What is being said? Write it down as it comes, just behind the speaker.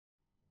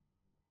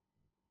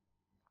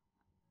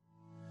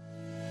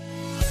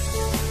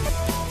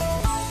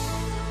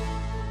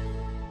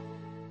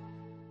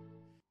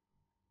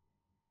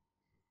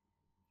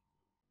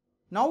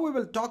Now we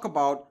will talk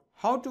about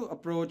how to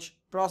approach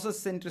process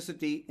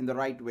centricity in the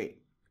right way.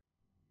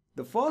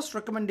 The first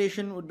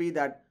recommendation would be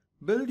that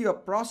build your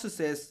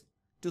processes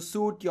to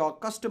suit your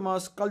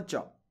customer's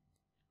culture.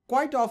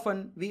 Quite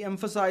often we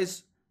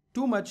emphasize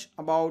too much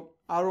about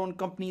our own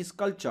company's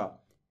culture,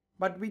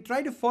 but we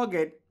try to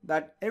forget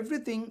that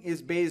everything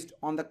is based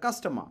on the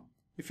customer.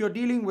 If you're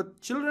dealing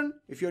with children,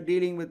 if you're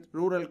dealing with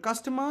rural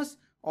customers,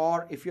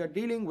 or if you're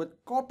dealing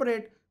with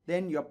corporate,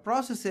 then your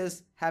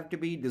processes have to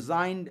be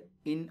designed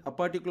in a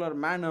particular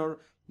manner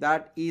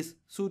that is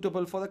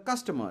suitable for the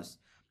customers.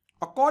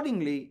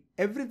 Accordingly,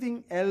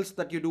 everything else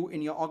that you do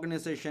in your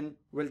organization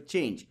will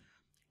change.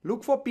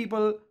 Look for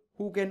people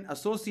who can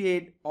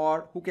associate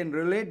or who can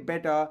relate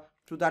better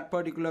to that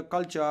particular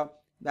culture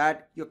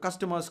that your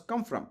customers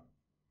come from.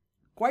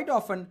 Quite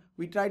often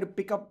we try to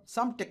pick up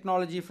some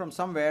technology from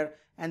somewhere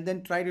and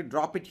then try to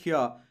drop it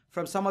here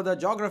from some other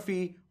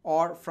geography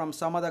or from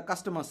some other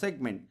customer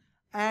segment,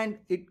 and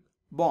it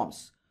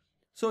bombs.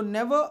 So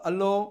never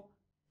allow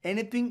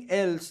anything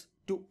else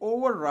to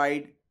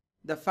override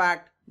the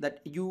fact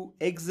that you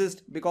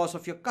exist because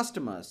of your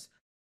customers.